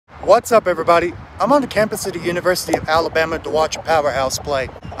What's up, everybody? I'm on the campus of the University of Alabama to watch a powerhouse play.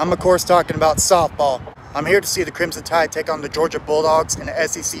 I'm of course talking about softball. I'm here to see the Crimson Tide take on the Georgia Bulldogs in the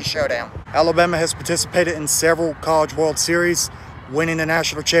SEC showdown. Alabama has participated in several College World Series, winning the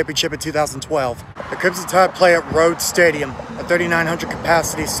national championship in 2012. The Crimson Tide play at Rhoads Stadium, a 3,900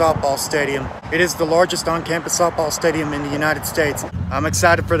 capacity softball stadium. It is the largest on-campus softball stadium in the United States. I'm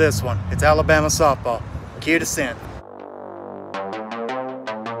excited for this one. It's Alabama softball. Cue to send.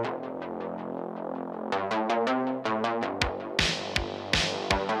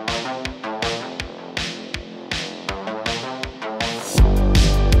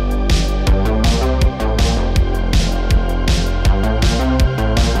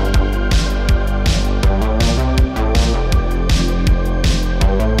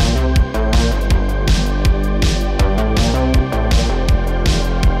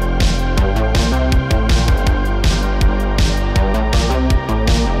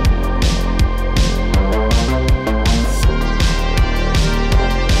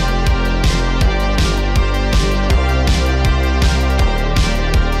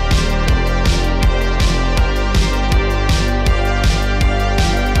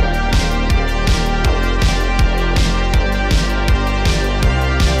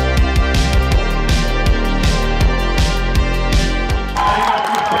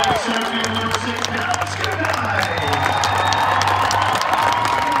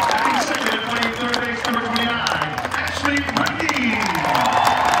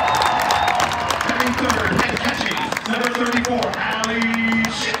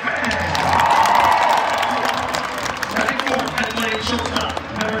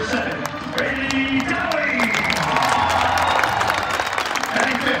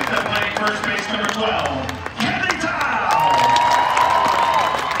 First base number 12,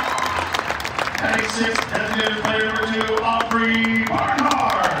 batting sixth, designated player number 2, Aubrey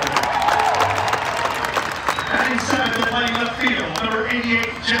Barnhart. Batting seventh, playing left field, number 88,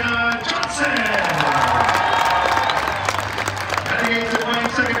 Jenna Johnson. Batting eighth, playing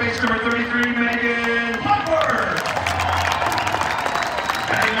second base, number 33, Megan Bloodworth.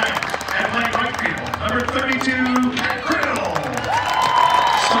 Batting ninth, and playing right field, number 32, Kat Criddle.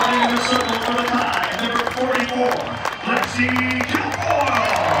 Starting in the circle for the Tide, number 44, Lexi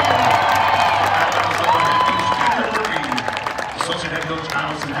Kilfoyle. Associate head coach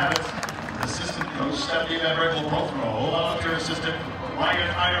Allison Habits, assistant coach Stephanie Everett will both roll. Volunteer assistant Ryan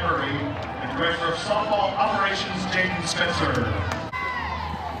Ironbury, and director of softball operations Jaden Spencer.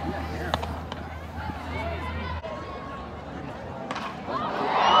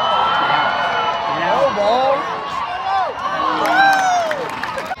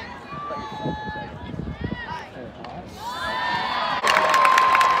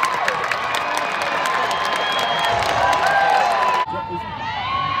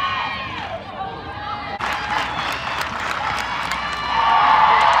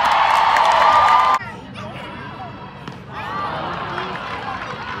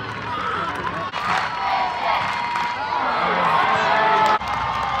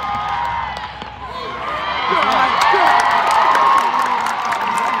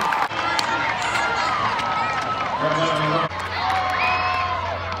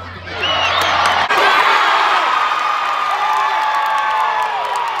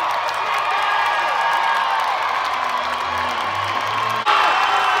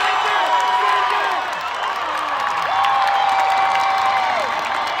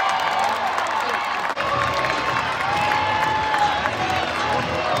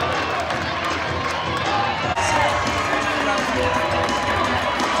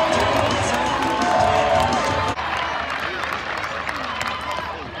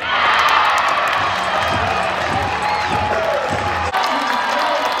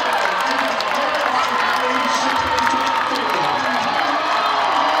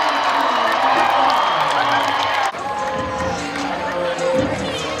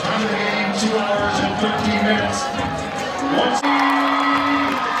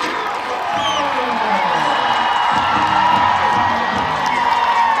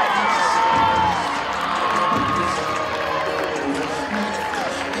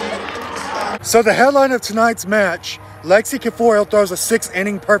 So the headline of tonight's match, Lexi Kilfoyle throws a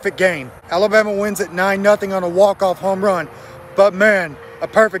 6-inning perfect game. Alabama wins at 9-0 on a walk-off home run. But man, a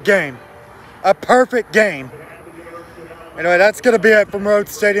perfect game. A perfect game. Anyway, that's going to be it from Rhoads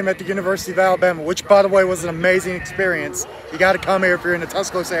Stadium at the University of Alabama, which, by the way, was an amazing experience. You got to come here if you're in the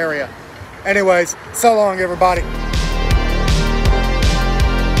Tuscaloosa area. Anyways, so long, everybody.